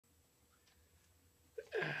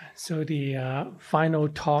So the final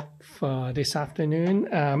talk for this afternoon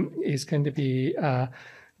is going to be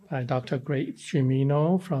by Dr. Gregory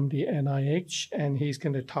Germino from the NIH, and he's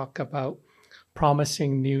going to talk about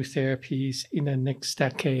promising new therapies in the next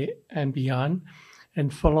decade and beyond.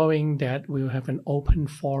 And following that, we'll have an open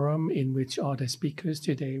forum in which all the speakers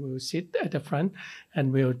today will sit at the front,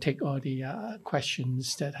 and we'll take all the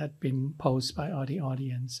questions that had been posed by all the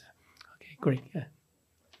audience. Okay, great. Yeah.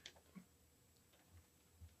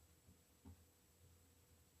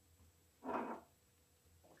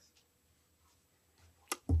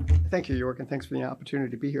 Thank you, York, and thanks for the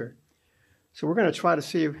opportunity to be here. So we're going to try to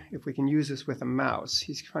see if we can use this with a mouse.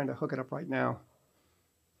 He's trying to hook it up right now.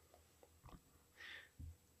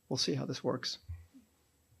 We'll see how this works.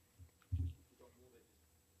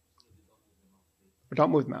 But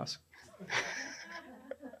don't move the mouse.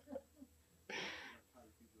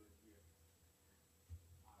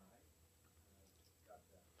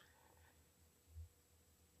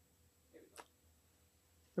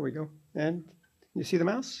 There we go. And you see the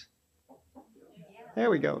mouse? There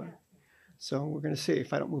we go. So we're going to see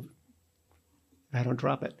if I don't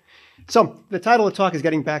drop it. So the title of the talk is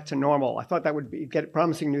Getting Back to Normal. I thought that would be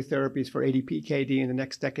promising new therapies for ADPKD in the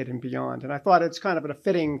next decade and beyond. And I thought it's kind of a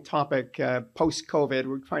fitting topic post-COVID.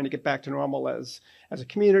 We're trying to get back to normal as a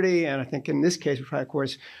community. And I think in this case, we're, of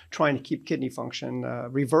course, trying to keep kidney function,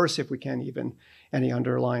 reverse, if we can, even any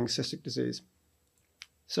underlying cystic disease.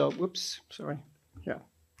 So, whoops, sorry. Yeah.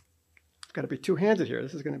 I've got to be two-handed here.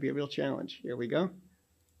 This is going to be a real challenge. Here we go.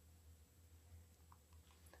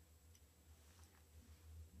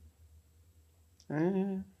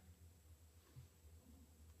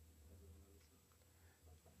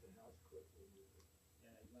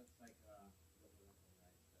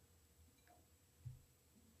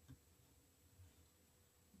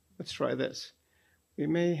 Let's try this. We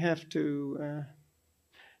may have to,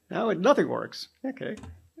 now nothing works. Okay,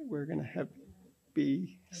 we're going to have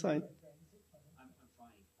be signed.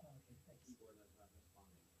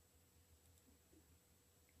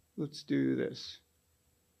 Let's do this.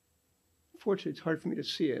 Fortunately, it's hard for me to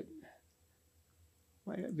see it.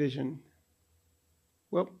 My vision.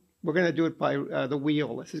 Well, we're going to do it by the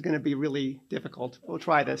wheel. This is going to be really difficult. We'll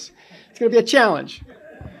try this. It's going to be a challenge.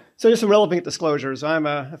 So just some relevant disclosures. I'm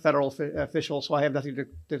a federal official, so I have nothing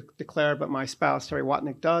to declare, but my spouse, Terry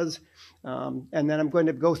Watnick, does. And then I'm going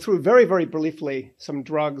to go through very, very briefly some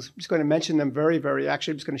drugs. I'm just going to mention them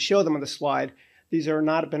actually, I'm just going to show them on the slide. These are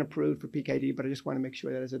not been approved for PKD, but I just want to make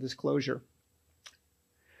sure that as a disclosure.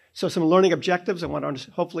 So some learning objectives. I want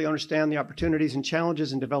to hopefully understand the opportunities and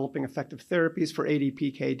challenges in developing effective therapies for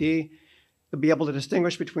ADPKD. You'll be able to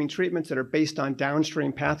distinguish between treatments that are based on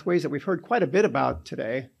downstream pathways that we've heard quite a bit about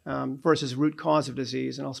today versus root cause of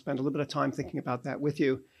disease. And I'll spend a little bit of time thinking about that with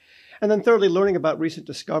you. And then thirdly, learning about recent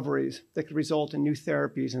discoveries that could result in new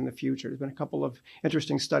therapies in the future. There's been a couple of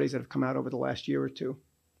interesting studies that have come out over the last year or two.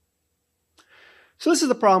 So this is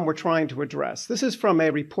the problem we're trying to address. This is from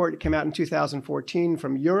a report that came out in 2014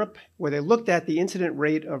 from Europe, where they looked at the incident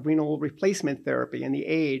rate of renal replacement therapy and the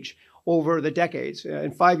age over the decades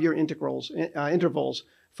in 5-year intervals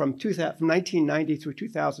from 1990 through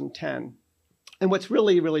 2010. And what's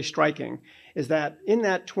really, really striking is that in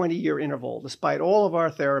that 20-year interval, despite all of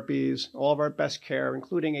our therapies, all of our best care,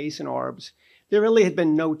 including ACE and ARBs, there really had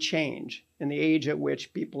been no change in the age at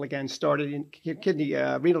which people, again, started in kidney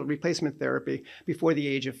renal replacement therapy before the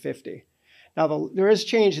age of 50. Now, there is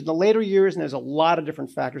change in the later years, and there's a lot of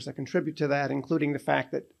different factors that contribute to that, including the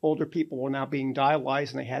fact that older people were now being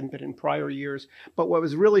dialyzed and they hadn't been in prior years. But what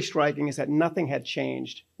was really striking is that nothing had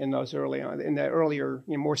changed in those earlier,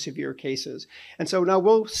 more severe cases. And so now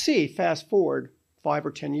we'll see, fast forward 5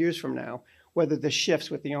 or 10 years from now, whether this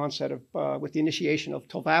shifts with the onset of, with the initiation of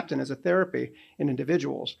tolvaptan as a therapy in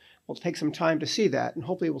individuals. We'll take some time to see that, and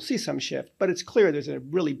hopefully we'll see some shift. But it's clear there's a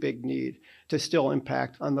really big need to still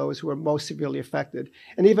impact on those who are most severely affected.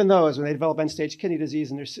 And even those, when they develop end-stage kidney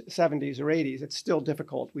disease in their 70s or 80s, it's still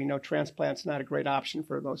difficult. We know transplant's not a great option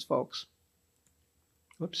for those folks.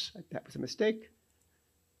 Whoops, that was a mistake.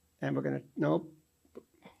 And we're going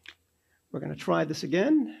to try this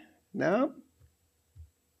again. No.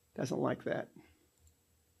 Doesn't like that.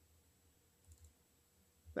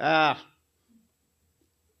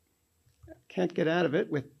 Can't get out of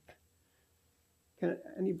it with, can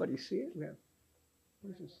anybody see it? Yeah.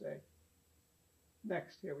 What does it say?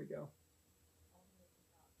 Next, here we go.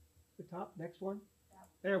 The top, next one?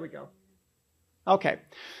 There we go. Okay,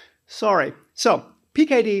 sorry. So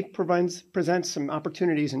PKD presents some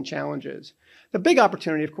opportunities and challenges. The big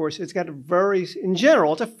opportunity, of course, is in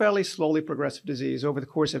general, it's a fairly slowly progressive disease over the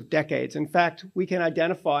course of decades. In fact, we can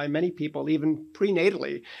identify many people even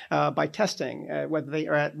prenatally by testing whether they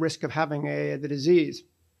are at risk of having the disease.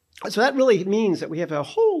 So that really means that we have a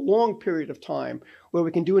whole long period of time where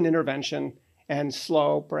we can do an intervention and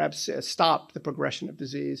slow, perhaps stop the progression of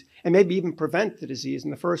disease, and maybe even prevent the disease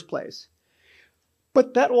in the first place.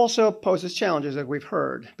 But that also poses challenges, as we've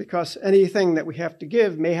heard, because anything that we have to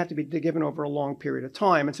give may have to be given over a long period of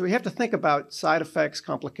time. And so we have to think about side effects,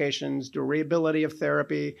 complications, durability of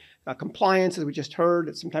therapy, compliance, as we just heard.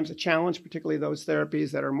 It's sometimes a challenge, particularly those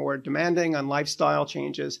therapies that are more demanding on lifestyle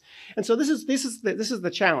changes. And so this is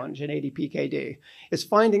the challenge in ADPKD, is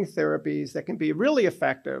finding therapies that can be really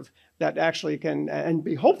effective, that actually can and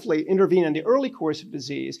be hopefully intervene in the early course of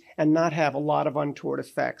disease and not have a lot of untoward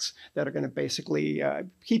effects that are going to basically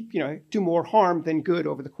do more harm than good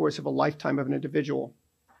over the course of a lifetime of an individual.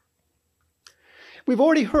 We've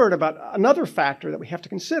already heard about another factor that we have to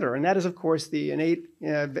consider, and that is, of course, the innate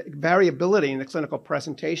variability in the clinical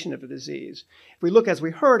presentation of the disease. If we look, as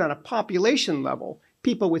we heard, on a population level,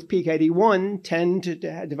 people with PKD1 tend to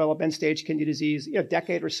develop end-stage kidney disease a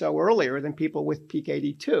decade or so earlier than people with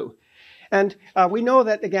PKD2. And we know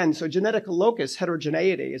that, again, so genetic locus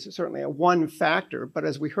heterogeneity is certainly one factor, but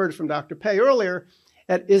as we heard from Dr. Pei earlier,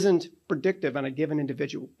 that isn't predictive on a given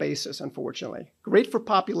individual basis, unfortunately. Great for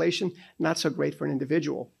population, not so great for an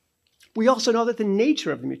individual. We also know that the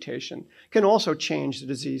nature of the mutation can also change the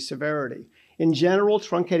disease severity. In general,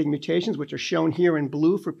 truncating mutations, which are shown here in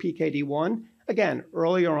blue for PKD1, again,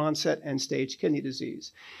 earlier onset end-stage kidney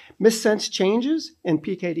disease. Missense changes in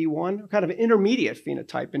PKD1 are kind of an intermediate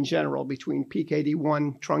phenotype in general between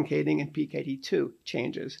PKD1 truncating and PKD2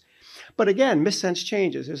 changes. But again, missense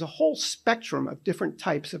changes, there's a whole spectrum of different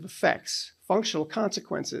types of effects, functional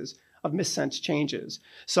consequences of missense changes.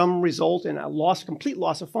 Some result in a complete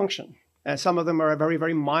loss of function. And some of them are very,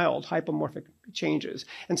 very mild hypomorphic changes.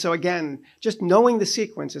 And so again, just knowing the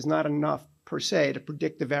sequence is not enough per se to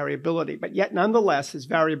predict the variability, but yet nonetheless, this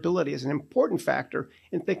variability is an important factor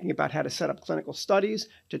in thinking about how to set up clinical studies,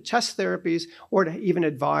 to test therapies, or to even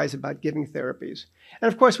advise about giving therapies.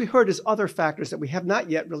 And of course, we heard there's other factors that we have not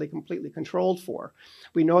yet really completely controlled for.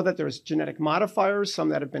 We know that there's genetic modifiers, some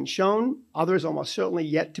that have been shown, others almost certainly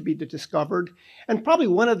yet to be discovered. And probably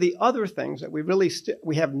one of the other things that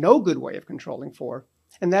we have no good way of controlling for,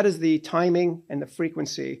 and that is the timing and the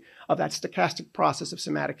frequency of that stochastic process of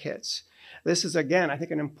somatic hits. This is, again, I think,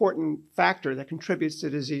 an important factor that contributes to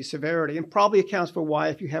disease severity and probably accounts for why,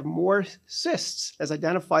 if you have more cysts, as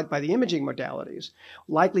identified by the imaging modalities,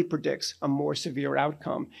 likely predicts a more severe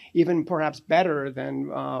outcome, even perhaps better than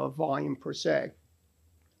volume per se.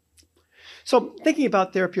 So thinking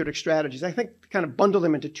about therapeutic strategies, I think kind of bundle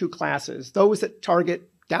them into two classes, those that target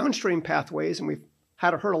downstream pathways, and we've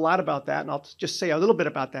heard a lot about that, and I'll just say a little bit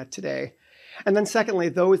about that today. And then secondly,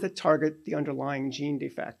 those that target the underlying gene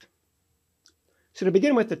defect. So to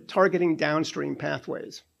begin with, the targeting downstream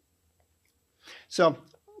pathways. So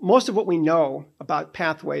most of what we know about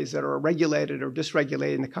pathways that are regulated or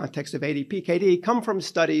dysregulated in the context of ADPKD come from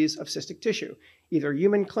studies of cystic tissue, either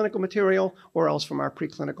human clinical material or else from our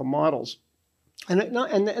preclinical models. And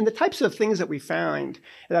the types of things that we find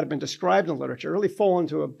that have been described in the literature really fall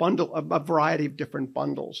into a variety of different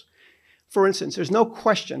bundles. For instance, there's no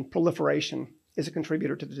question proliferation is a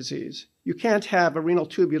contributor to the disease. You can't have a renal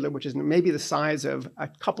tubular, which is maybe the size of a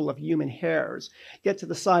couple of human hairs, get to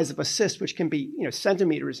the size of a cyst, which can be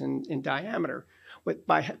centimeters in diameter,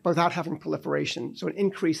 without having proliferation, so an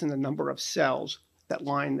increase in the number of cells that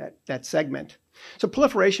line that segment. So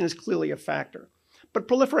proliferation is clearly a factor. But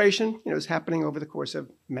proliferation is happening over the course of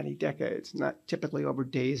many decades, not typically over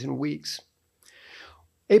days and weeks.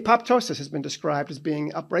 Apoptosis has been described as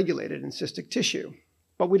being upregulated in cystic tissue.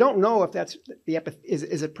 But we don't know if that's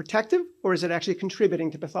is it protective or is it actually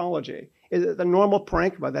contributing to pathology? Is it the normal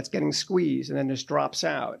parenchyma that's getting squeezed and then just drops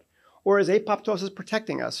out? Or is apoptosis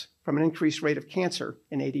protecting us from an increased rate of cancer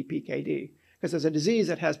in ADPKD? Because there's a disease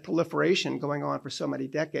that has proliferation going on for so many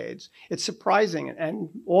decades. It's surprising, and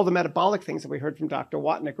all the metabolic things that we heard from Dr.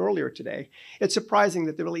 Watnick earlier today, it's surprising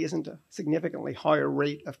that there really isn't a significantly higher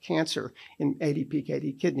rate of cancer in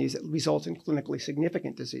ADPKD kidneys that results in clinically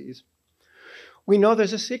significant disease. We know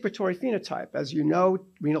there's a secretory phenotype. As you know,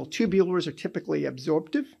 renal tubulars are typically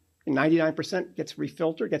absorptive, and 99% gets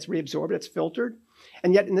refiltered, gets reabsorbed, it's filtered.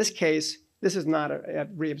 And yet in this case, this is not a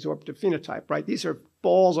reabsorptive phenotype, right? These are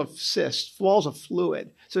balls of cysts, balls of fluid.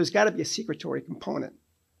 So there's got to be a secretory component,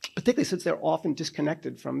 particularly since they're often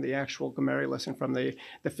disconnected from the actual glomerulus and from the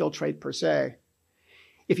filtrate per se.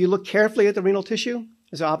 If you look carefully at the renal tissue,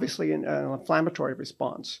 there's obviously an inflammatory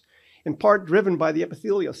response, in part driven by the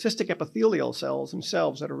cystic epithelial cells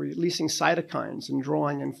themselves that are releasing cytokines and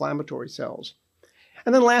drawing inflammatory cells.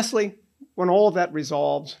 And then lastly, when all of that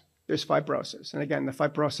resolves, there's fibrosis. And again, the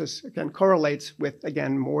fibrosis, again, correlates with,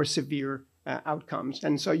 again, more severe outcomes.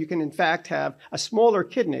 And so you can, in fact, have a smaller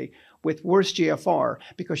kidney with worse GFR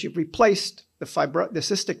because you've replaced the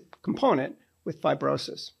cystic component with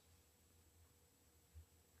fibrosis.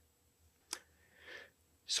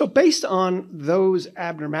 So based on those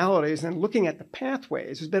abnormalities and looking at the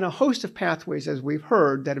pathways, there's been a host of pathways, as we've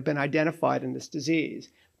heard, that have been identified in this disease.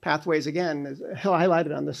 Pathways, again, as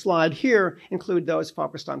highlighted on the slide here, include those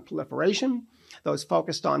focused on proliferation, those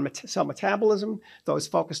focused on cell metabolism, those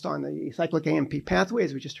focused on the cyclic AMP pathway,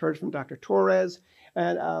 as we just heard from Dr. Torres,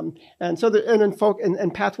 and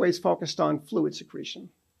pathways focused on fluid secretion.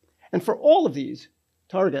 And for all of these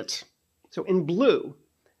targets, so in blue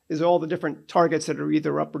is all the different targets that are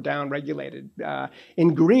either up or down regulated.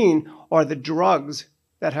 In green are the drugs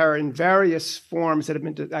that are in various forms that have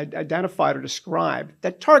been identified or described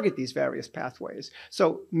that target these various pathways.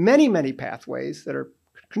 So many, many pathways that are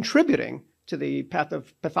contributing to the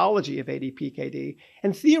pathology of ADPKD,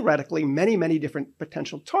 and theoretically many, many different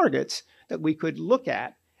potential targets that we could look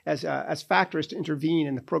at as factors to intervene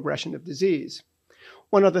in the progression of disease.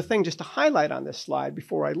 One other thing just to highlight on this slide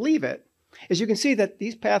before I leave it is you can see that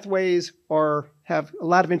these pathways have a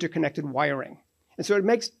lot of interconnected wiring. And so it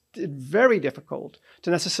makes it very difficult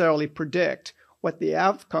to necessarily predict what the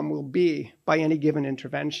outcome will be by any given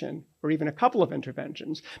intervention, or even a couple of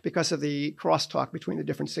interventions, because of the crosstalk between the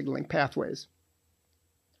different signaling pathways.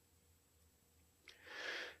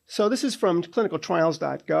 So this is from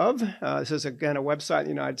clinicaltrials.gov. This is, again, a website in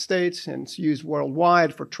the United States, and it's used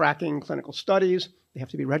worldwide for tracking clinical studies. They have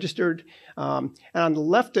to be registered. And on the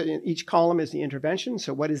left in each column is the intervention.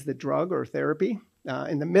 So what is the drug or therapy?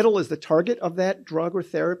 In the middle is the target of that drug or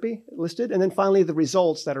therapy listed. And then finally, the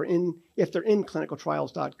results that are if they're in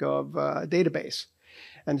clinicaltrials.gov database.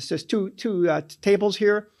 And it's just two tables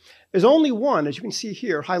here. There's only one, as you can see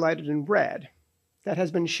here, highlighted in red, that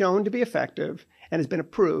has been shown to be effective and has been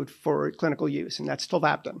approved for clinical use, and that's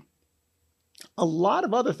tolvaptan. A lot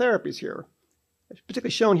of other therapies here,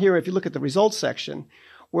 particularly shown here if you look at the results section,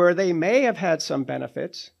 where they may have had some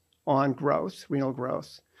benefits on growth, renal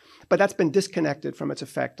growth, but that's been disconnected from its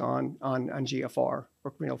effect on GFR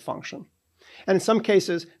or renal function. And in some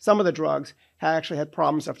cases, some of the drugs actually had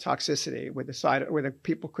problems of toxicity where the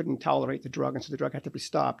people couldn't tolerate the drug, and so the drug had to be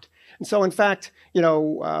stopped. And so, in fact,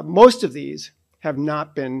 most of these have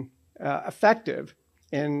not been effective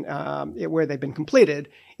in where they've been completed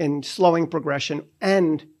in slowing progression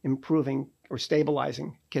and improving or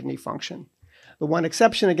stabilizing kidney function. The one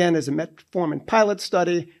exception, again, is a metformin pilot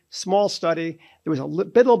study, small study. There was a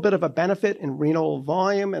little bit of a benefit in renal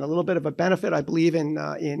volume and a little bit of a benefit, I believe,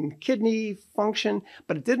 in kidney function,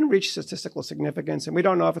 but it didn't reach statistical significance. And we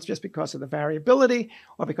don't know if it's just because of the variability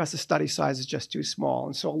or because the study size is just too small.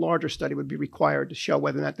 And so a larger study would be required to show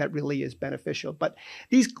whether or not that really is beneficial. But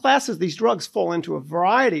these drugs fall into a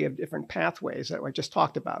variety of different pathways that I just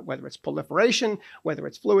talked about, whether it's proliferation, whether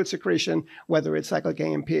it's fluid secretion, whether it's cyclic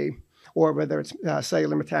AMP, or whether it's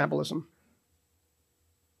cellular metabolism.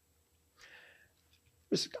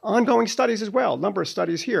 There's ongoing studies as well, a number of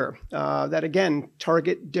studies here that, again,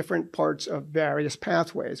 target different parts of various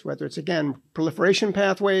pathways, whether it's, again, proliferation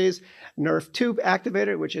pathways, NRF2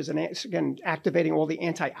 activator, which is, again, activating all the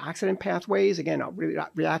antioxidant pathways. Again,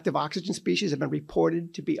 reactive oxygen species have been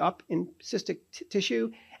reported to be up in cystic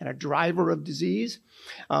tissue and a driver of disease.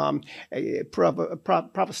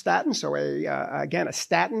 Pravastatin, so again, a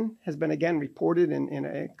statin has been, again, reported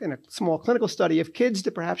in a small clinical study of kids to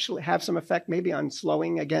perhaps have some effect maybe on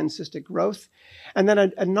slowing, again, cystic growth. And then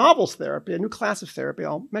a novel therapy, a new class of therapy.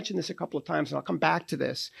 I'll mention this a couple of times and I'll come back to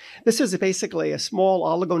this. This is basically a small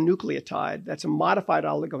oligonucleotide. That's a modified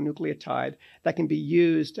oligonucleotide that can be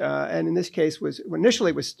used, and in this case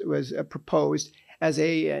initially was proposed as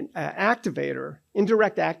an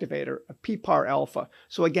indirect activator of PPAR alpha.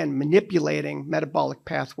 So again, manipulating metabolic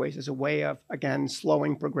pathways as a way of, again,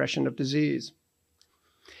 slowing progression of disease.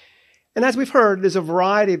 And as we've heard, there's a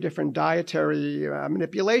variety of different dietary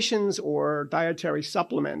manipulations or dietary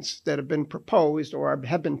supplements that have been proposed or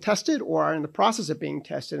have been tested or are in the process of being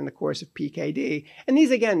tested in the course of PKD. And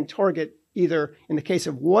these, again, target either, in the case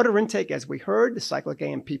of water intake, as we heard, the cyclic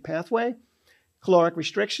AMP pathway, caloric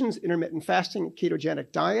restrictions, intermittent fasting, and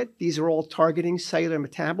ketogenic diet. These are all targeting cellular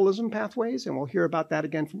metabolism pathways, and we'll hear about that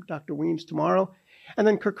again from Dr. Weems tomorrow. And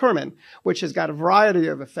then curcumin, which has got a variety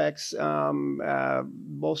of effects,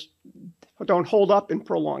 most don't hold up in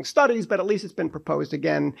prolonged studies, but at least it's been proposed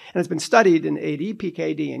again, and it's been studied in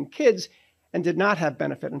ADPKD in kids and did not have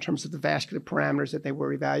benefit in terms of the vascular parameters that they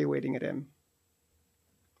were evaluating it in.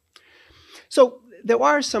 So there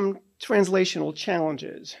are some translational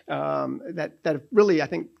challenges that really, I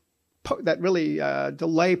think,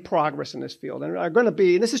 delay progress in this field, and are going to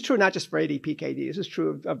be, and this is true not just for ADPKD, this is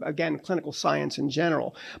true of, again, clinical science in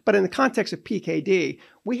general, but in the context of PKD,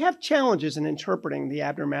 we have challenges in interpreting the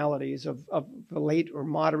abnormalities of the late or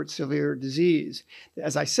moderate severe disease.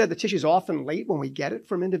 As I said, the tissue is often late when we get it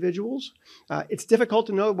from individuals. It's difficult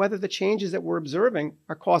to know whether the changes that we're observing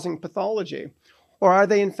are causing pathology, or are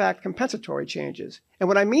they in fact compensatory changes? And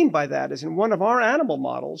what I mean by that is in one of our animal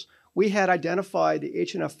models, we had identified the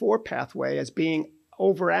HNF4 pathway as being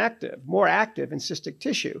overactive, more active in cystic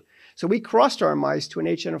tissue. So we crossed our mice to an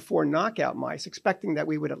HNF4 knockout mice, expecting that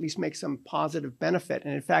we would at least make some positive benefit.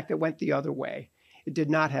 And in fact, it went the other way. It did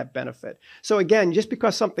not have benefit. So again, just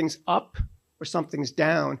because something's up or something's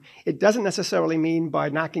down, it doesn't necessarily mean by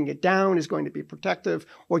knocking it down is going to be protective,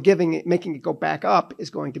 or making it go back up is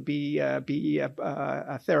going to be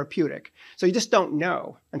therapeutic. So you just don't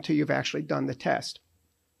know until you've actually done the test.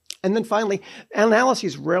 And then finally,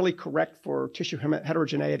 analyses rarely correct for tissue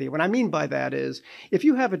heterogeneity. What I mean by that is, if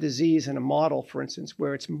you have a disease in a model, for instance,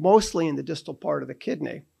 where it's mostly in the distal part of the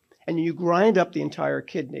kidney, and you grind up the entire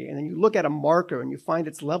kidney, and then you look at a marker and you find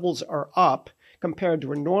its levels are up compared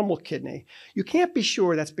to a normal kidney, you can't be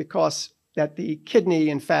sure that's because that the kidney,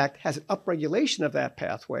 in fact, has an upregulation of that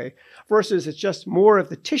pathway, versus it's just more of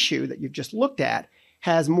the tissue that you've just looked at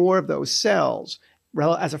has more of those cells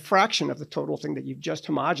as a fraction of the total thing that you've just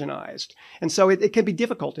homogenized. And so it can be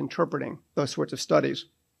difficult interpreting those sorts of studies.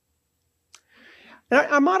 And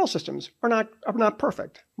our model systems are not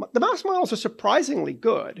perfect. The mouse models are surprisingly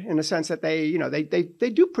good in the sense that they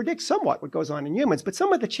do predict somewhat what goes on in humans, but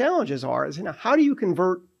some of the challenges is, how do you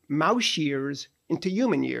convert mouse years into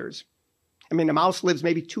human years? I mean, a mouse lives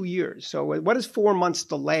maybe 2 years. So what does 4 months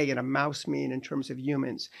delay in a mouse mean in terms of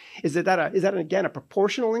humans? Is that again, a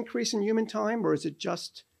proportional increase in human time, or is it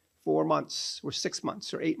just 4 months or 6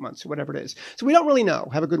 months or 8 months or whatever it is? So we don't really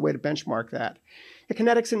have a good way to benchmark that. The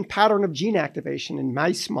kinetics and pattern of gene activation in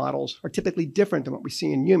mice models are typically different than what we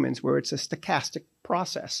see in humans, where it's a stochastic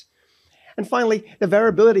process. And finally, the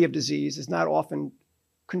variability of disease is not often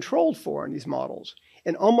controlled for in these models.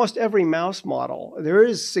 In almost every mouse model, there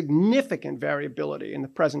is significant variability in the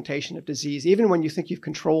presentation of disease, even when you think you've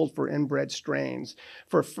controlled for inbred strains,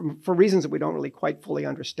 for reasons that we don't really quite fully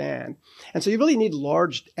understand. And so you really need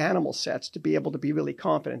large animal sets to be able to be really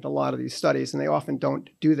confident in a lot of these studies, and they often don't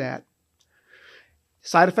do that.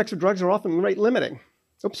 Side effects of drugs are often rate limiting.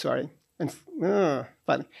 Oops, sorry. And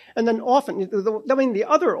then often, the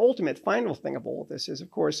other ultimate final thing of all of this is, of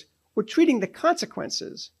course, we're treating the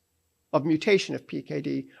consequences of mutation of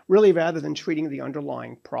PKD really rather than treating the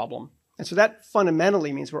underlying problem. And so that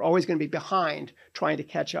fundamentally means we're always going to be behind trying to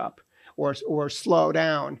catch up or slow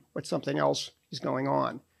down what something else is going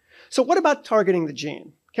on. So what about targeting the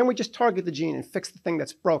gene? Can we just target the gene and fix the thing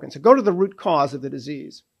that's broken? So go to the root cause of the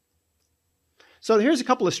disease. So here's a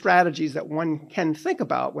couple of strategies that one can think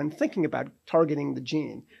about when thinking about targeting the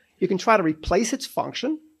gene. You can try to replace its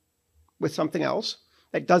function with something else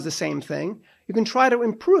that does the same thing. You can try to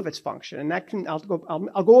improve its function, and I'll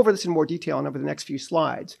go over this in more detail over the next few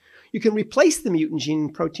slides. You can replace the mutant gene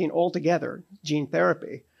and protein altogether, gene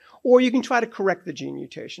therapy, or you can try to correct the gene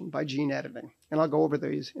mutation by gene editing, and I'll go over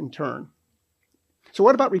these in turn. So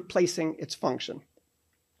what about replacing its function?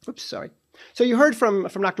 Oops, sorry. So you heard from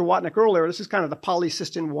Dr. Watnick earlier, this is kind of the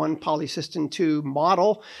polycystin 1, polycystin 2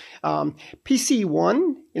 model.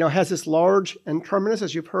 PC1, has this large N-terminus,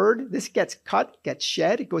 as you've heard. This gets cut, gets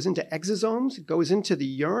shed. It goes into exosomes. It goes into the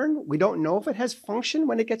urine. We don't know if it has function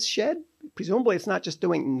when it gets shed. Presumably, it's not just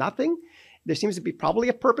doing nothing. There seems to be probably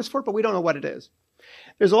a purpose for it, but we don't know what it is.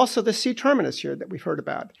 There's also the C-terminus here that we've heard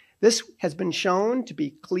about. This has been shown to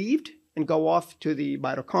be cleaved and go off to the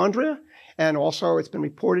mitochondria. And also, it's been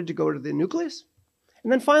reported to go to the nucleus.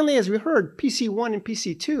 And then finally, as we heard, PC1 and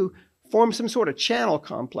PC2 form some sort of channel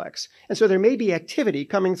complex. And so there may be activity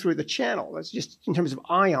coming through the channel. That's just in terms of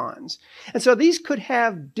ions. And so these could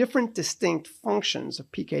have different distinct functions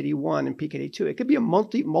of PKD1 and PKD2. It could be a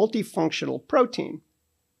multifunctional protein.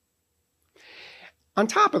 On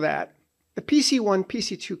top of that, the PC1,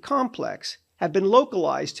 PC2 complex have been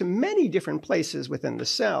localized to many different places within the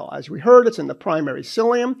cell. As we heard, it's in the primary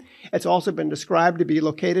cilium. It's also been described to be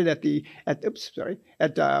located at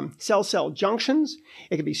cell-cell junctions.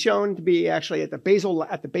 It can be shown to be actually at the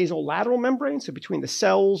basolateral membrane, so between the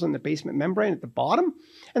cells and the basement membrane at the bottom.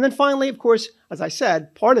 And then finally, of course, as I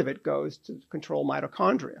said, part of it goes to control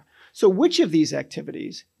mitochondria. So which of these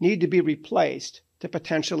activities need to be replaced to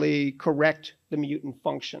potentially correct the mutant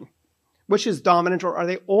function? Which is dominant, or are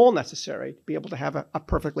they all necessary to be able to have a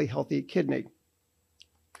perfectly healthy kidney?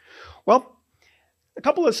 Well, a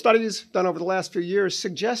couple of studies done over the last few years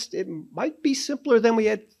suggest it might be simpler than we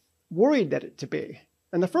had worried that it to be.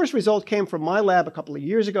 And the first result came from my lab a couple of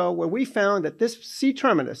years ago, where we found that this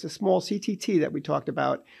C-terminus, this small CTT that we talked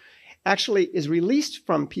about, actually is released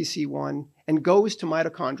from PC1 and goes to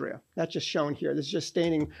mitochondria. That's just shown here. This is just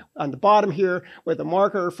staining on the bottom here with a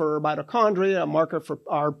marker for mitochondria, a marker for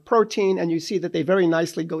our protein, and you see that they very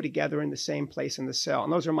nicely go together in the same place in the cell,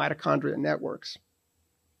 and those are mitochondria networks.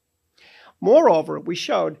 Moreover, we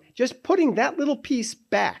showed just putting that little piece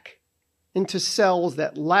back into cells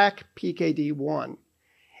that lack PKD1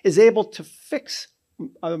 is able to fix the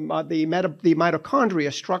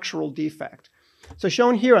mitochondria structural defect. So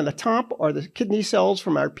shown here on the top are the kidney cells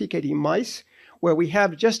from our PKD mice, where we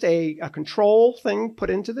have just a control thing put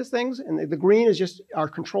into these things, and the green is just our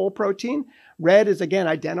control protein. Red is, again,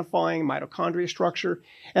 identifying mitochondria structure.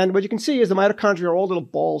 And what you can see is the mitochondria are all little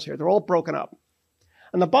balls here. They're all broken up.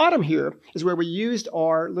 On the bottom here is where we used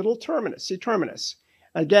our little terminus, C-terminus.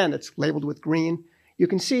 Again, it's labeled with green. You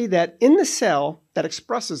can see that in the cell that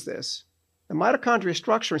expresses this, the mitochondria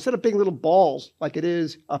structure, instead of being little balls like it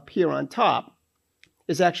is up here on top,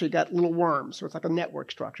 is actually got little worms, so it's like a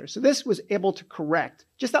network structure. So this was able to correct,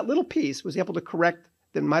 just that little piece was able to correct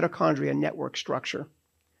the mitochondria network structure.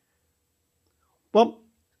 Well,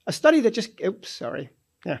 a study that just, a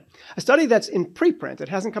study that's in preprint, it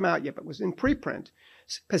hasn't come out yet, but was in preprint,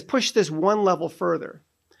 has pushed this one level further.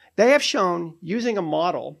 They have shown, using a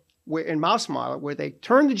model, in mouse model, where they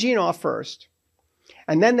turned the gene off first,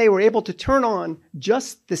 and then they were able to turn on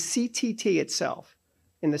just the CTT itself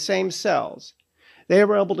in the same cells. They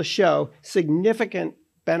were able to show significant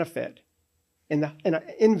benefit in an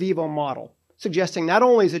in vivo model, suggesting not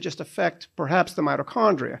only does it just affect perhaps the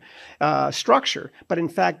mitochondria structure, but in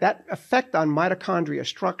fact that effect on mitochondria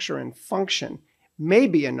structure and function may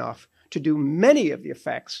be enough to do many of the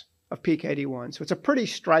effects of PKD1. So it's a pretty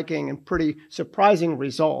striking and pretty surprising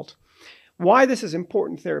result. Why this is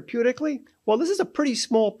important therapeutically? Well, this is a pretty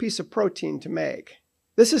small piece of protein to make.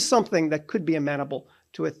 This is something that could be amenable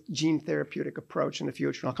to a gene therapeutic approach in the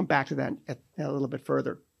future. I'll come back to that a little bit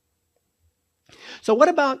further. So what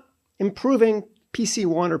about improving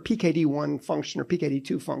PC1 or PKD1 function or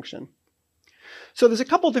PKD2 function? So there's a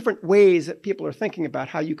couple different ways that people are thinking about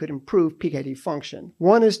how you could improve PKD function.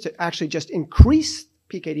 One is to actually just increase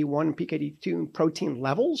PKD1 and PKD2 protein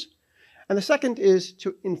levels. And the second is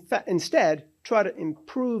to instead try to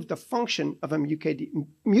improve the function of a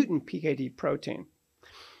mutant PKD protein.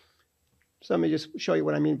 So let me just show you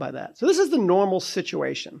what I mean by that. So this is the normal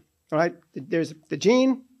situation, all right? There's the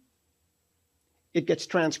gene, it gets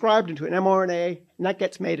transcribed into an mRNA, and that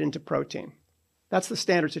gets made into protein. That's the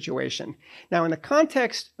standard situation. Now, in the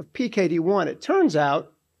context of PKD1, it turns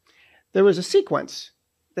out there was a sequence,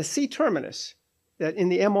 the C-terminus, that in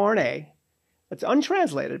the mRNA, it's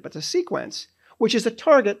untranslated, but it's a sequence, which is a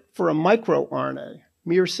target for a microRNA,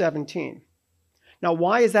 miR-17. Now,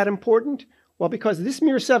 why is that important? Well, because this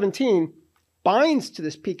miR-17 binds to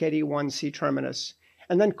this PKD1 C-terminus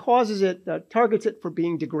and then causes it, targets it for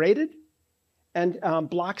being degraded and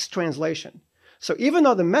blocks translation. So even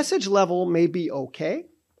though the message level may be okay,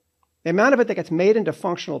 the amount of it that gets made into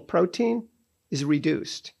functional protein is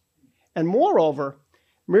reduced. And moreover,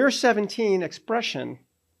 miR-17 expression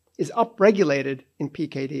is upregulated in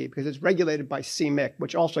PKD because it's regulated by c-MYC,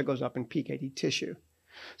 which also goes up in PKD tissue.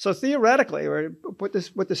 So theoretically, or what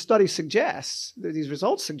the study suggests, these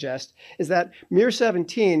results suggest, is that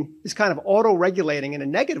miR-17 is kind of auto-regulating in a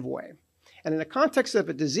negative way. And in the context of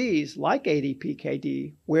a disease like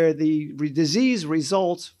ADPKD, where the disease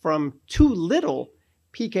results from too little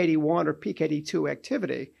PKD1 or PKD2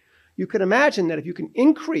 activity, you can imagine that if you can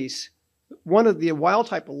increase one of the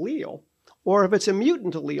wild-type allele, or if it's a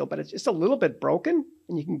mutant allele, but it's just a little bit broken,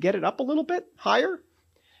 and you can get it up a little bit higher,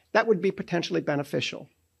 that would be potentially beneficial.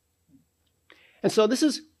 And so this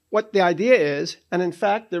is what the idea is. And in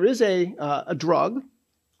fact, there is a drug,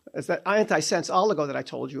 it's that antisense oligo that I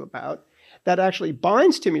told you about, that actually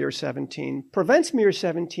binds to miR-17, prevents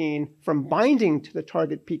miR-17 from binding to the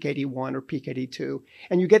target PKD1 or PKD2,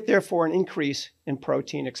 and you get therefore an increase in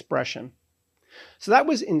protein expression. So that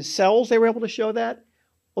was in cells they were able to show that.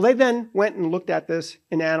 Well, they then went and looked at this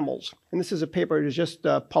in animals. And this is a paper that was just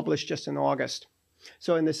published just in August.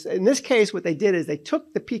 So in this case, what they did is they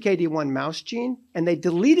took the PKD1 mouse gene and they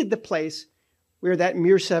deleted the place where that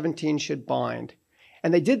miR-17 should bind.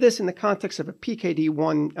 And they did this in the context of a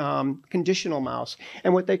PKD1 conditional mouse.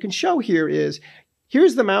 And what they can show here is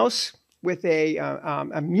here's the mouse with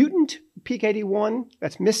a mutant PKD1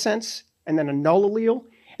 that's missense and then a null allele.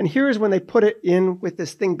 And here's when they put it in with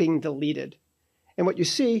this thing being deleted. And what you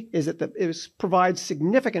see is that it provides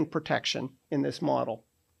significant protection in this model.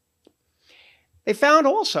 They found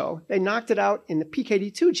also, they knocked it out in the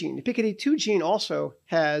PKD2 gene. The PKD2 gene also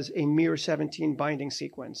has a miR17 binding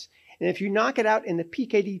sequence. And if you knock it out in the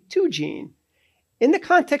PKD2 gene, in the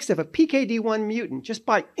context of a PKD1 mutant, just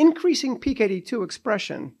by increasing PKD2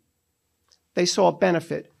 expression, they saw a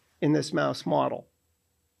benefit in this mouse model.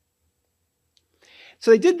 So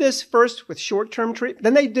they did this first with short-term treatment.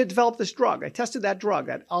 Then they developed this drug. They tested that drug,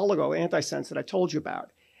 that oligo antisense that I told you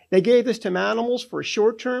about. They gave this to animals for a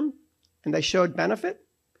short term, and they showed benefit.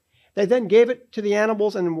 They then gave it to the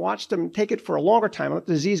animals and watched them take it for a longer time, let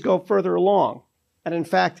the disease go further along. And in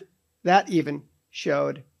fact, that even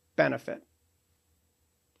showed benefit.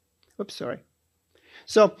 Oops, sorry.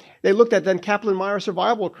 So they looked at then Kaplan-Meier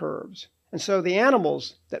survival curves. And so the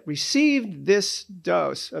animals that received this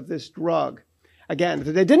dose of this drug, again, if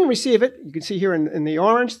they didn't receive it, you can see here in the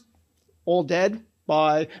orange, all dead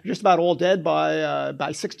by, just about all dead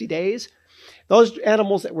by 60 days. Those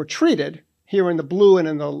animals that were treated, here in the blue and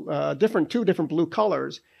in the two different blue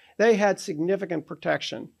colors, they had significant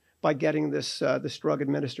protection by getting this drug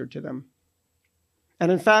administered to them.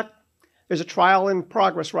 And in fact, there's a trial in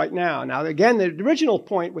progress right now. Now, again, the original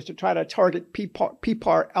point was to try to target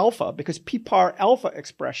PPAR alpha, because PPAR alpha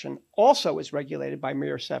expression also is regulated by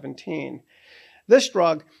miR17. This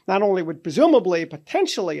drug not only would presumably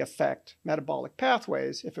potentially affect metabolic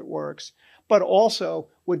pathways if it works, but also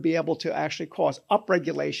would be able to actually cause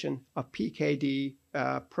upregulation of PKD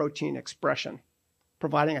protein expression,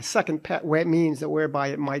 providing a second means that whereby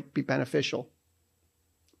it might be beneficial.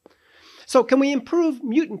 So can we improve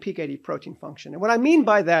mutant PKD protein function? And what I mean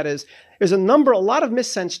by that is there's a lot of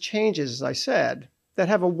missense changes, as I said, that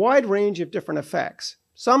have a wide range of different effects.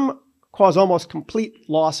 Some cause almost complete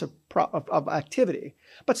loss of activity,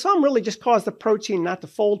 but some really just cause the protein not to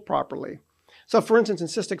fold properly. So for instance, in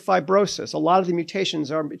cystic fibrosis, a lot of the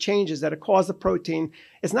mutations are changes that cause the protein.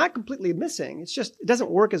 It's not completely missing. It's just, it doesn't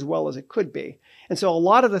work as well as it could be. And so a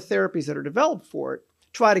lot of the therapies that are developed for it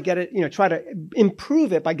try to get it, try to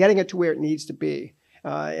improve it by getting it to where it needs to be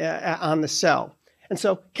on the cell. And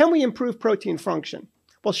so can we improve protein function?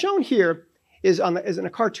 Well, shown here is in a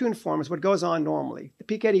cartoon form is what goes on normally. The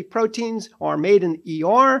PKD proteins are made in the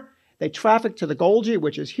ER. They traffic to the Golgi,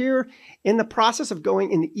 which is here. In the process of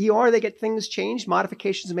going in the ER, they get things changed,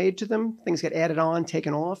 modifications made to them. Things get added on,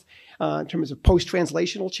 taken off in terms of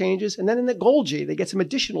post-translational changes. And then in the Golgi, they get some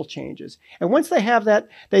additional changes. And once they have that,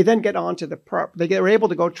 they then get on to they're able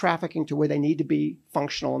to go trafficking to where they need to be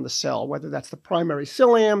functional in the cell, whether that's the primary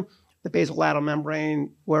cilium, the basolateral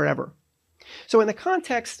membrane, wherever. So in the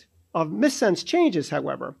context of missense changes,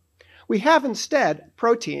 however, we have instead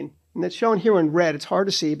protein, and it's shown here in red. It's hard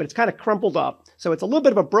to see, but it's kind of crumpled up. So it's a little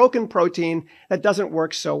bit of a broken protein that doesn't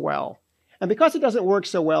work so well. And because it doesn't work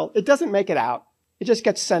so well, it doesn't make it out. It just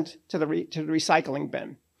gets sent to the recycling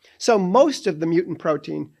bin. So most of the mutant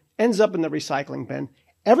protein ends up in the recycling bin.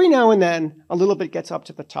 Every now and then, a little bit gets up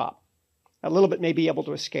to the top. A little bit may be able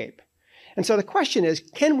to escape. And so the question is,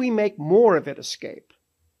 can we make more of it escape?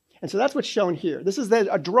 And so that's what's shown here. This is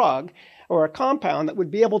a drug or a compound that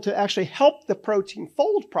would be able to actually help the protein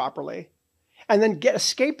fold properly and then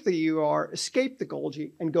escape the ER, escape the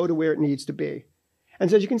Golgi, and go to where it needs to be.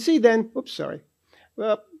 And so as you can see then, oops, sorry.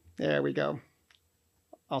 Well, there we go.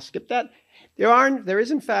 I'll skip that. There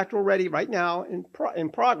is in fact already right now in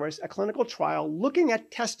progress a clinical trial looking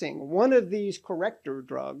at testing one of these corrector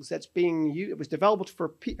drugs that's being used. It was developed for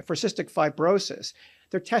cystic fibrosis.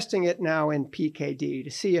 They're testing it now in PKD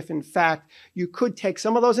to see if in fact you could take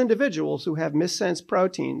some of those individuals who have missense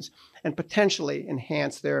proteins and potentially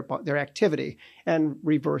enhance their activity and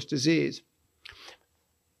reverse disease.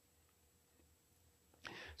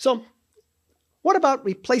 So what about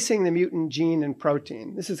replacing the mutant gene and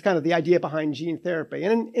protein? This is kind of the idea behind gene therapy.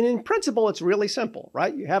 And in principle, it's really simple,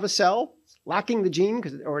 right? You have a cell lacking the gene,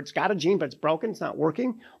 or it's got a gene, but it's broken, it's not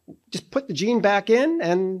working. Just put the gene back in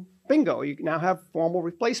and bingo, you now have formal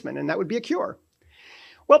replacement, and that would be a cure.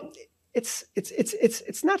 Well, it's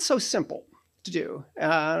not so simple to do.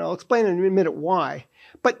 I'll explain in a minute why.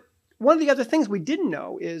 But one of the other things we didn't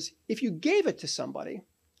know is if you gave it to somebody,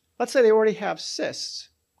 let's say they already have cysts,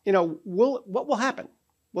 what will happen?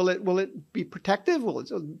 Will it be protective? Will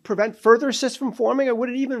it prevent further cysts from forming, or would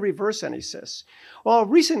it even reverse any cysts? Well, a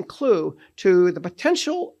recent clue to the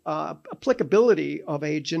potential applicability of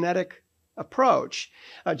a genetic approach,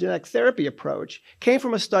 a genetic therapy approach, came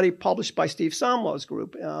from a study published by Steve Somlow's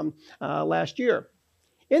group last year.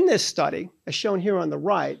 In this study, as shown here on the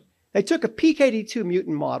right, they took a PKD2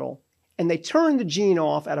 mutant model and they turned the gene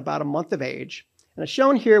off at about a month of age. And as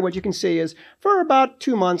shown here, what you can see is for about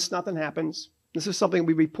 2 months, nothing happens. This is something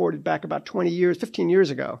we reported back about 15 years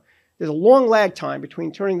ago. There's a long lag time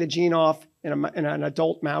between turning the gene off in an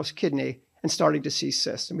adult mouse kidney and starting to see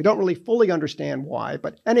cysts. And we don't really fully understand why.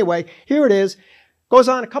 But anyway, here it is. Goes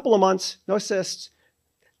on a couple of months, no cysts.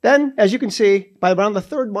 Then, as you can see, by around the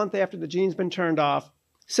 3rd month after the gene's been turned off,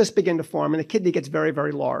 cysts begin to form and the kidney gets very,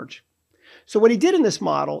 very large. So what he did in this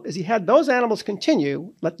model is he had those animals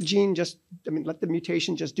continue, let the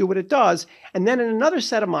mutation just do what it does. And then in another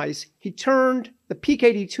set of mice, he turned the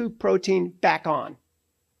PKD2 protein back on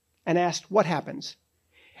and asked what happens.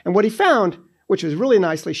 And what he found, which was really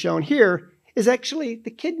nicely shown here, is actually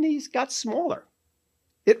the kidneys got smaller.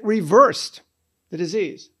 It reversed the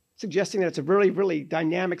disease, suggesting that it's a really, really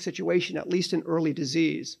dynamic situation, at least in early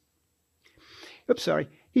disease. Oops, sorry.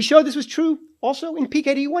 He showed this was true also in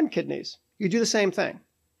PKD1 kidneys. You do the same thing.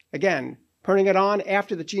 Again, turning it on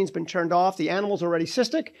after the gene's been turned off, the animal's already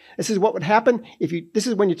cystic. This is what would happen this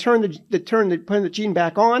is when you turn the gene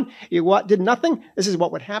back on. You did nothing. This is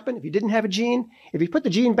what would happen if you didn't have a gene. If you put the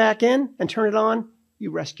gene back in and turn it on,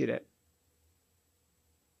 you rescued it.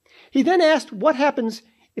 He then asked what happens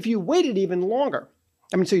if you waited even longer.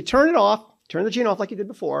 So you turn the gene off like you did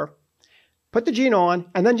before, put the gene on,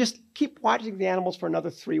 and then just keep watching the animals for another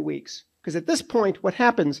 3 weeks. Because at this point, what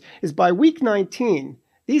happens is by week 19,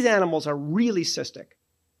 these animals are really cystic.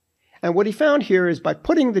 And what he found here is by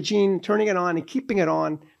putting the gene, turning it on, and keeping it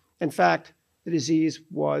on, in fact, the disease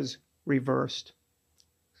was reversed,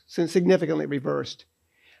 significantly reversed.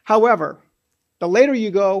 However, the later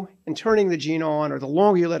you go in turning the gene on, or the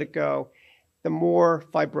longer you let it go, the more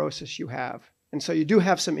fibrosis you have. And so you do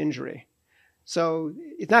have some injury. So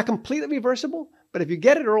it's not completely reversible, but if you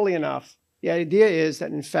get it early enough, the idea is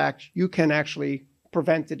that, in fact, you can actually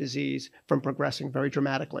prevent the disease from progressing very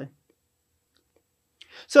dramatically.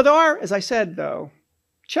 So there are, as I said, though,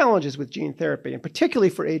 challenges with gene therapy, and particularly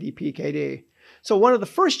for ADPKD. So one of the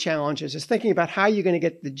first challenges is thinking about how you're going to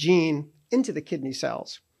get the gene into the kidney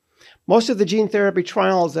cells. Most of the gene therapy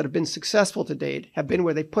trials that have been successful to date have been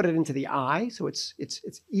where they put it into the eye, so it's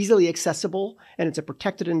easily accessible and it's a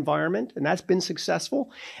protected environment, and that's been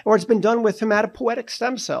successful. Or it's been done with hematopoietic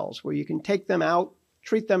stem cells, where you can take them out,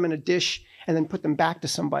 treat them in a dish, and then put them back to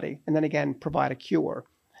somebody, and then again provide a cure.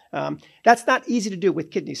 That's not easy to do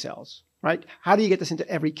with kidney cells, right? How do you get this into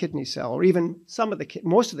every kidney cell, or even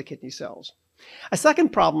most of the kidney cells? A second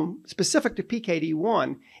problem specific to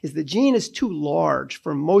PKD1 is the gene is too large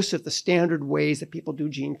for most of the standard ways that people do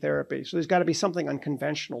gene therapy. So there's got to be something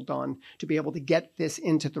unconventional done to be able to get this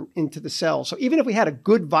into the cell. So even if we had a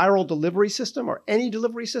good viral delivery system or any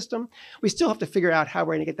delivery system, we still have to figure out how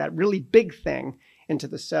we're going to get that really big thing into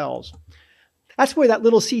the cells. That's where that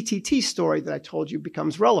little CTT story that I told you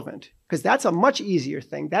becomes relevant, because that's a much easier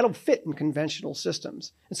thing. That'll fit in conventional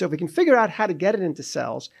systems. And so if we can figure out how to get it into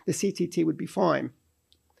cells, the CTT would be fine.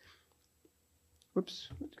 Whoops,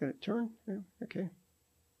 it's going to turn. Yeah, okay.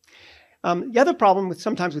 The other problem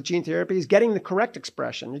sometimes with gene therapy is getting the correct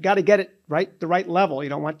expression. You got to get it the right level. You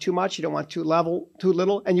don't want too much, you don't want too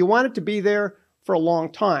little, and you want it to be there for a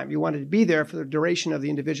long time. You want it to be there for the duration of the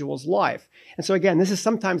individual's life. And so again, this is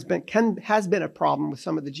sometimes has been a problem with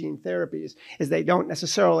some of the gene therapies, is they don't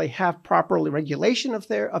necessarily have proper regulation of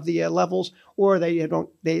the levels, or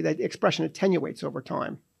the expression attenuates over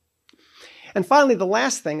time. And finally, the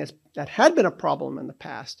last thing that had been a problem in the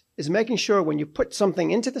past is making sure when you put something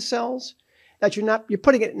into the cells that you're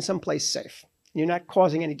putting it in someplace safe. You're not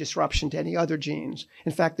causing any disruption to any other genes.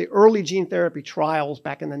 In fact, the early gene therapy trials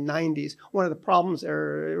back in the 90s, one of the problems,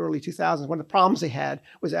 or early 2000s, one of the problems they had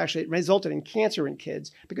was actually it resulted in cancer in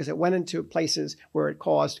kids because it went into places where it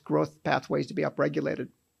caused growth pathways to be upregulated.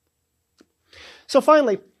 So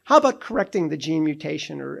finally, how about correcting the gene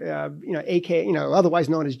mutation, or otherwise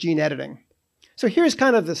known as gene editing? So here's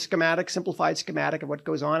kind of the simplified schematic of what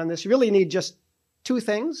goes on in this. You really need just two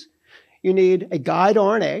things. You need a guide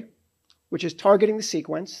RNA, which is targeting the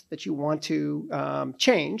sequence that you want to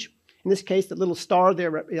change. In this case, the little star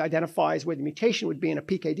there identifies where the mutation would be in a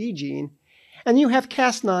PKD gene. And you have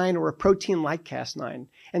Cas9, or a protein like Cas9.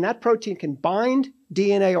 And that protein can bind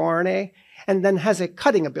DNA, RNA, and then has a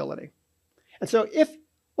cutting ability. And so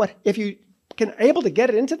if you can able to get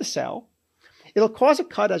it into the cell, it'll cause a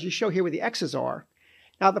cut, as you show here where the X's are.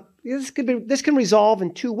 Now, this can resolve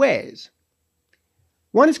in two ways.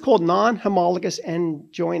 One is called non-homologous end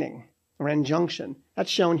joining, or end junction.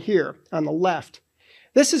 That's shown here on the left.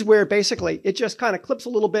 This is where basically it just kind of clips a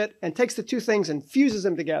little bit and takes the two things and fuses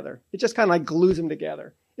them together. It just kind of like glues them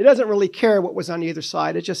together. It doesn't really care what was on either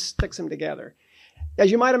side. It just sticks them together.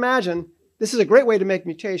 As you might imagine, this is a great way to make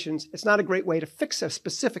mutations. It's not a great way to fix a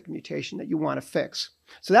specific mutation that you want to fix.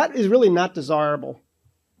 So that is really not desirable.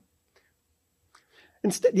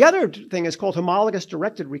 Instead, the other thing is called homologous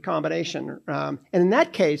directed recombination. And in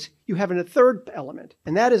that case, you have a third element,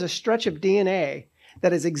 and that is a stretch of DNA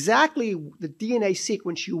that is exactly the DNA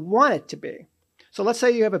sequence you want it to be. So let's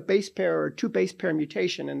say you have a base pair or two base pair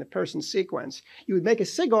mutation in the person's sequence. You would make a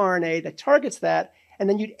sigRNA that targets that, and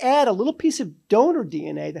then you'd add a little piece of donor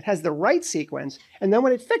DNA that has the right sequence, and then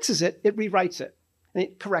when it fixes it, it rewrites it, and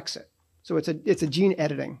it corrects it. So it's a gene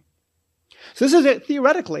editing. So this is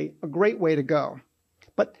theoretically a great way to go.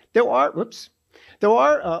 But there are,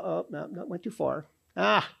 no, went too far.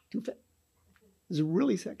 Too fast. This is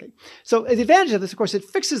really second. So the advantage of this, of course, it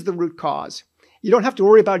fixes the root cause. You don't have to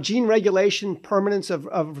worry about gene regulation, permanence of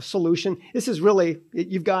a solution. This is really,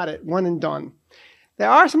 you've got it, one and done. There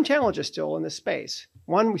are some challenges still in this space.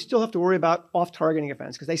 One, we still have to worry about off-targeting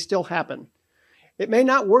events because they still happen. It may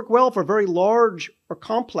not work well for very large or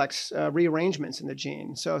complex rearrangements in the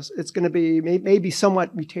gene. So it's going to be maybe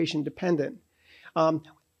somewhat mutation dependent.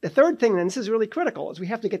 The third thing, and this is really critical, is we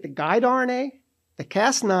have to get the guide RNA, the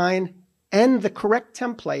Cas9, and the correct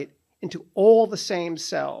template into all the same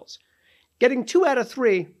cells. Getting 2 out of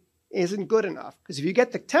 3 isn't good enough because if you don't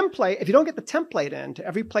get the template in to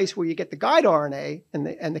every place where you get the guide RNA and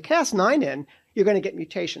the Cas9 in, you're going to get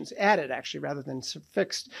mutations added actually rather than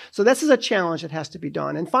fixed. So this is a challenge that has to be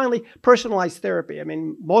done. And finally, personalized therapy. I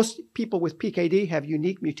mean, most people with PKD have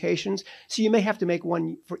unique mutations, so you may have to make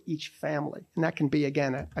one for each family, and that can be,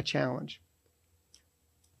 again, a challenge.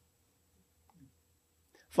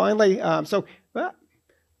 Finally,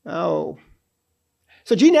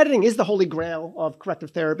 so gene editing is the holy grail of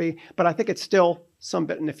corrective therapy, but I think it's still some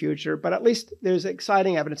bit in the future. But at least there's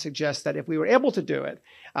exciting evidence that suggests that if we were able to do it,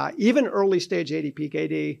 even early stage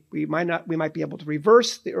ADPKD, we might be able to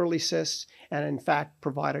reverse the early cysts and in fact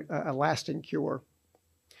provide a lasting cure.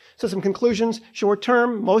 So some conclusions. Short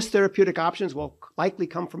term, most therapeutic options will likely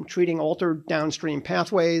come from treating altered downstream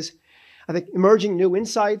pathways. I think emerging new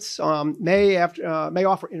insights may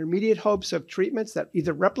offer intermediate hopes of treatments that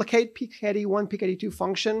either replicate PKD1, PKD2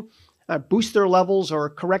 function, boost their levels, or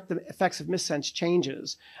correct the effects of missense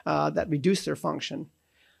changes that reduce their function.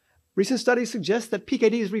 Recent studies suggest that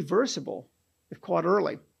PKD is reversible if caught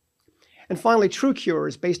early. And finally, true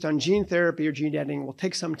cures based on gene therapy or gene editing will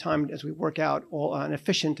take some time as we work out an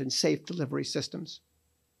efficient and safe delivery systems.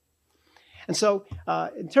 And so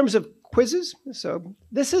in terms of quizzes,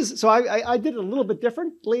 I did it a little bit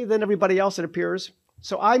differently than everybody else, it appears.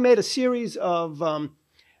 So I made a series of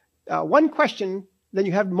one question, then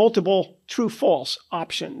you have multiple true-false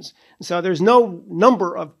options. And so there's no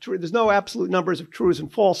absolute numbers of trues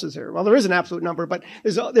and falses here. Well, there is an absolute number, but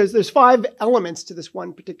there's 5 elements to this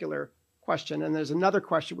one particular question, and there's another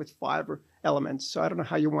question with 5 elements. So I don't know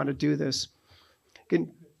how you want to do this. Maybe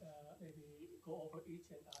go over each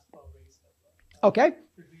and ask for race. Okay.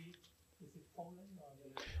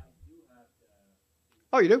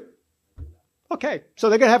 Oh, you do? Okay. So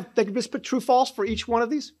they can just put true, false for each one of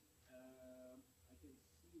these?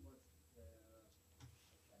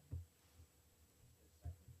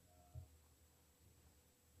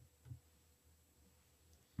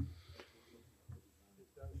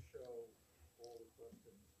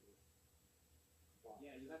 Yeah,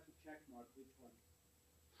 you have to check mark which one.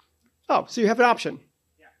 Oh, so you have an option.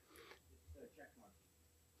 Yeah, it's a check mark.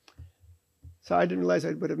 So I didn't realize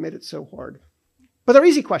I would have made it so hard. But they're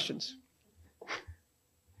easy questions.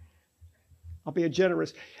 I'll be a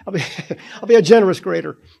generous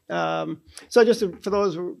grader. So just for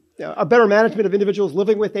those who, a better management of individuals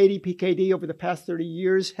living with ADPKD over the past 30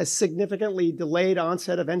 years has significantly delayed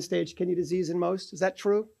onset of end-stage kidney disease in most. Is that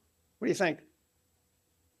true? What do you think?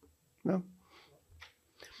 No?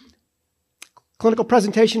 Clinical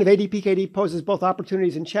presentation of ADPKD poses both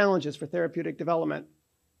opportunities and challenges for therapeutic development.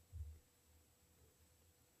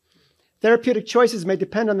 Therapeutic choices may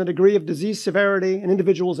depend on the degree of disease severity, an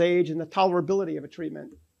individual's age, and the tolerability of a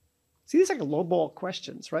treatment. See, these are like lowball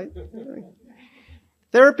questions, right?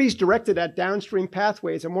 Therapies directed at downstream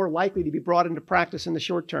pathways are more likely to be brought into practice in the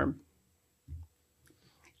short term.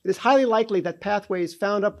 It is highly likely that pathways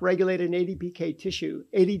found upregulated in ADPKD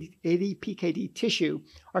tissue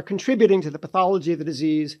are contributing to the pathology of the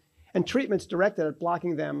disease, and treatments directed at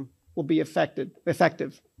blocking them will be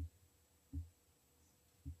effective.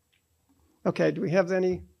 Okay, do we have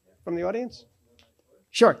any from the audience?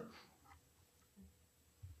 Sure.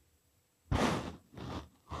 I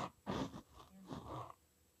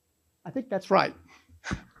think that's right.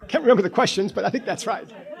 I can't remember the questions, but I think that's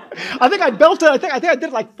right. I think I built it. I think I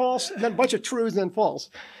did like false, and then a bunch of trues, and then false.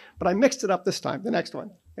 But I mixed it up this time. The next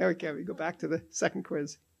one. There we go. We go back to the second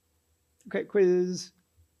quiz. Okay, quiz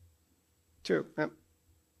 2. Yep.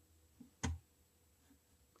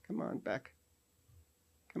 Come on, Beck.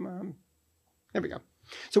 Come on. There we go.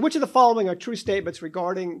 So which of the following are true statements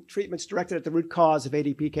regarding treatments directed at the root cause of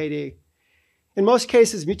ADPKD? In most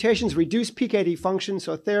cases, mutations reduce PKD function,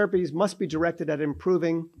 so therapies must be directed at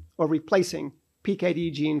improving or replacing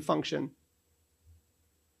PKD gene function.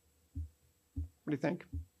 What do you think?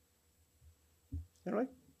 All right?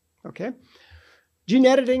 Okay. Gene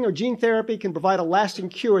editing or gene therapy can provide a lasting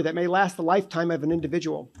cure that may last the lifetime of an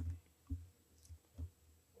individual.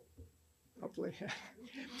 Hopefully.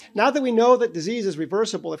 Now that we know that disease is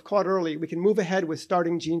reversible if caught early, we can move ahead with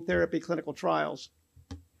starting gene therapy clinical trials.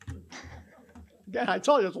 Again, I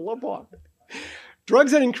told you it's a low bar.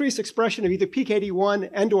 Drugs that increase expression of either PKD1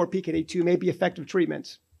 and or PKD2 may be effective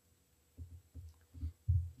treatments.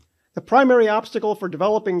 The primary obstacle for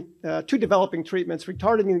developing treatments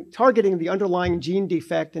targeting the underlying gene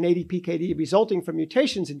defect in ADPKD resulting from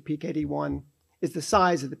mutations in PKD1 is the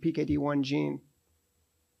size of the PKD1 gene.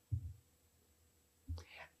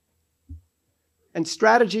 And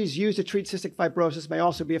strategies used to treat cystic fibrosis may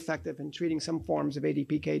also be effective in treating some forms of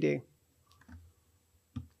ADPKD.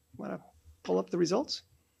 Want to pull up the results?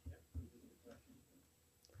 I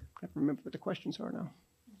have to remember what the questions are now.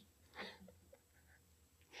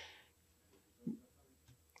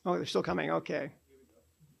 Oh, they're still coming. Okay.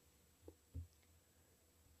 I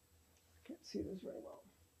can't see this very well.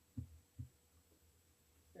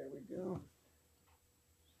 There we go.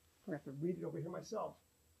 I have to read it over here myself.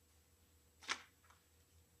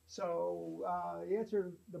 So the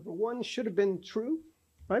answer, number 1 should have been true,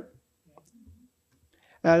 right?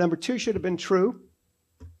 Number 2 should have been true.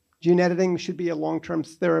 Gene editing should be a long-term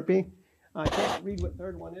therapy. I can't read what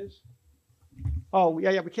third one is. Oh,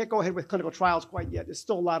 yeah, we can't go ahead with clinical trials quite yet. There's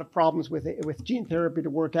still a lot of problems with gene therapy to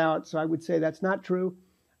work out, so I would say that's not true.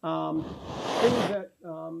 Things that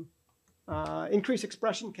increased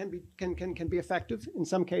expression can be effective in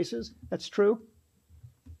some cases. That's true.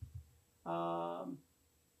 The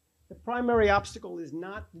primary obstacle is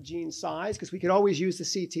not the gene size, because we could always use the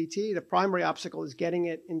CTT. The primary obstacle is getting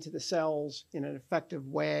it into the cells in an effective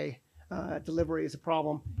way. Delivery is a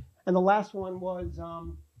problem. And the last one was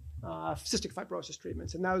cystic fibrosis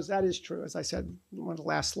treatments. And that is true, as I said in one of the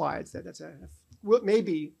last slides, that that's may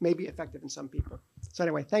be effective in some people. So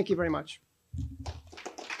anyway, thank you very much.